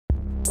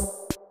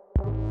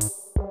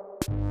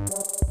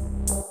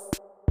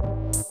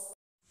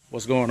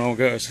What's going on,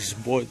 guys? It's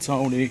your boy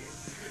Tony.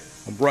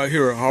 I'm right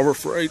here at Harbor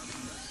Freight.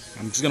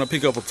 I'm just gonna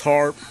pick up a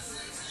tarp,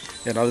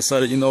 and I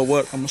decided, you know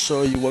what, I'm gonna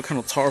show you what kind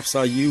of tarps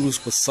I use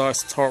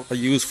besides the tarp I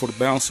use for the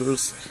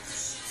bouncers,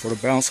 for the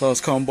bounce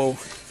house combo.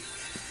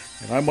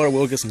 And I might as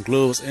well get some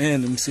gloves,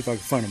 and let me see if I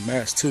can find a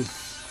mask too.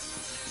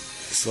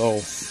 So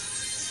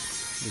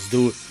let's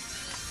do it.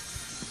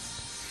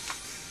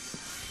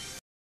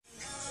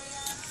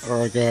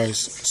 Alright guys,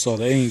 so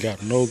they ain't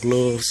got no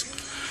gloves.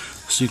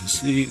 As you can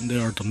see, they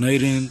are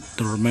donating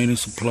the remaining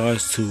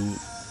supplies to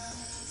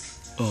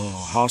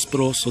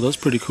hospitals, so that's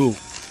pretty cool.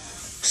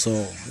 So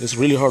it's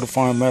really hard to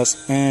find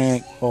masks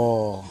and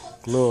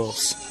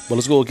gloves, but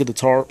let's go get the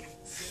tarp.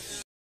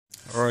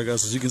 Alright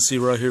guys, as you can see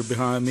right here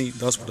behind me,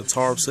 that's what the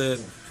tarp's at.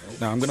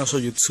 Now I'm gonna show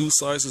you two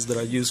sizes that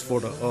I use for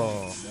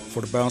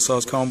the bounce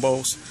house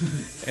combos,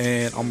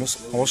 and I'm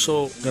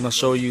also gonna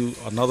show you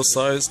another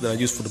size that I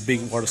use for the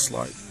big water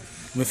slide.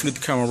 Let me flip the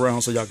camera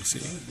around so y'all can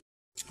see.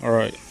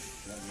 Alright,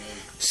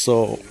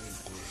 so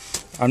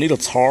I need a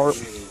tarp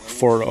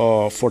for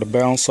the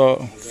bounce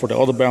house, for the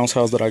other bounce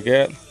house that I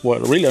got.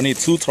 Well, really I need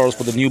two tarps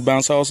for the new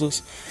bounce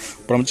houses,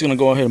 but I'm just gonna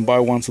go ahead and buy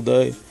one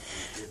today.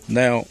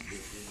 Now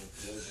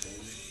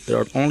they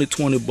are only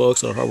 20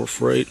 bucks at Harbor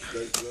Freight.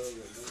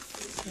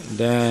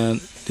 Then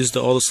this is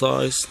the other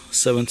size,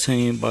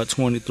 17 by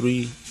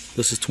 23.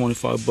 This is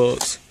 25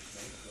 bucks.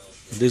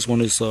 This one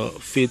is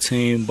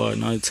 15 by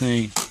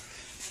 19.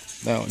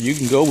 Now you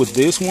can go with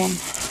this one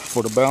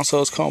for the bounce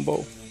house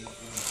combo,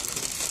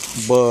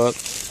 but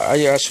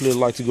I actually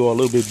like to go a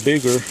little bit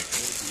bigger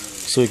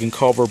so you can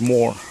cover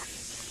more,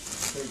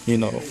 you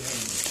know.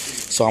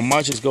 So I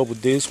might just go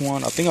with this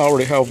one. I think I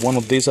already have one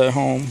of these at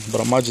home, but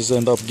I might just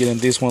end up getting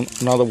this one,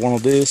 another one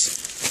of this.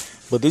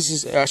 But this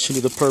is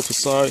actually the perfect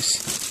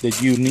size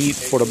that you need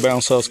for the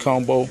bounce house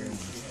combo.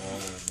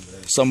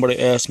 Somebody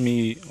asked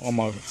me on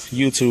my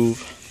YouTube,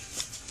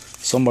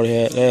 somebody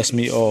had asked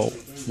me,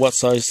 what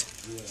size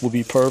would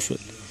be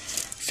perfect.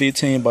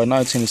 15 by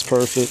 19 is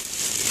perfect.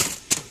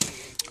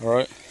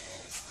 Alright.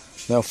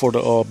 Now for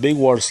the big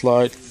water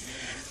slide,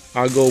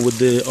 I go with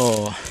the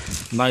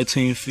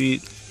 19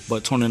 feet by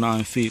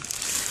 29 feet.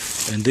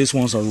 And these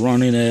ones are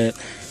running at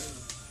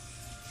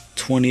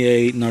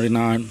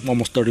 $28.99,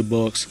 almost 30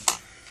 bucks.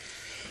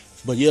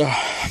 But yeah,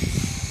 I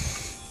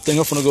think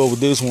I'm gonna go with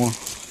this one.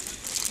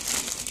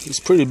 It's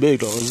pretty big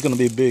though. It's gonna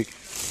be big.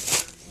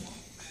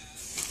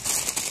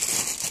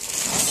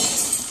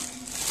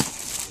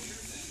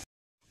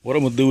 What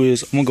I'm gonna do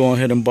is I'm gonna go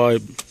ahead and buy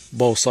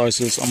both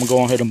sizes. I'm gonna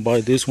go ahead and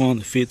buy this one,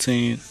 the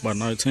 15 by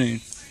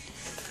 19,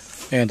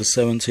 and the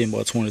 17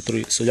 by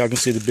 23, so y'all can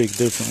see the big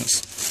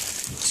difference.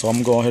 So I'm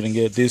gonna go ahead and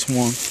get this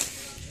one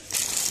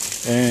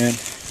and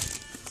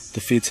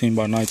the 15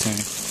 by 19.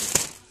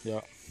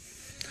 Yeah.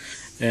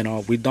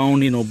 And we don't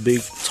need no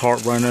big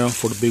tarp right now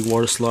for the big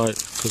water slide,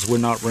 because we're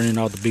not renting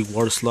out the big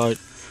water slide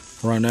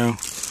right now.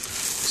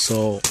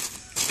 So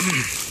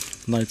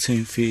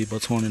 19 feet by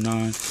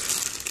 29.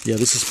 Yeah,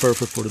 this is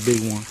perfect for the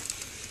big one.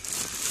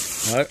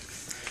 Alright.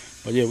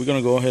 But yeah, we're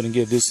gonna go ahead and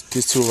get these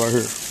two right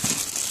here.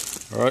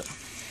 Alright.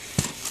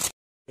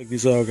 Check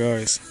these out,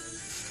 guys.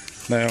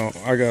 Now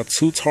I got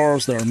two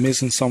tarps that are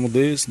missing some of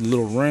this, the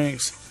little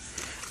rings.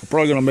 I'm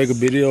probably gonna make a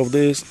video of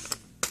this,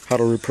 how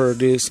to repair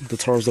this, the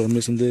tarps that are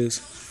missing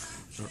this.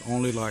 They're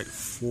only like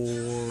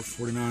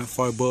 $4.49,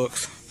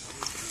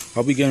 $5.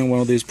 I'll be getting one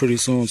of these pretty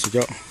soon, so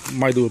y'all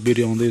might do a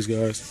video on these,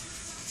 guys.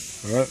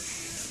 Alright.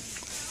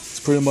 It's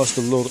pretty much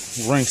the little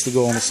rings to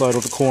go on the side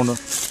of the corner.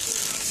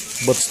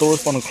 But the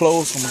store's gonna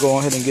close. I'm gonna go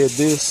ahead and get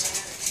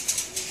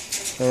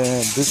this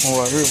and this one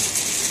right here.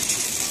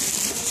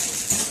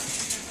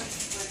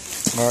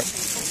 Alright.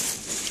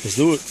 Let's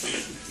do it.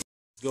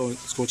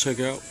 Let's go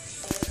check out.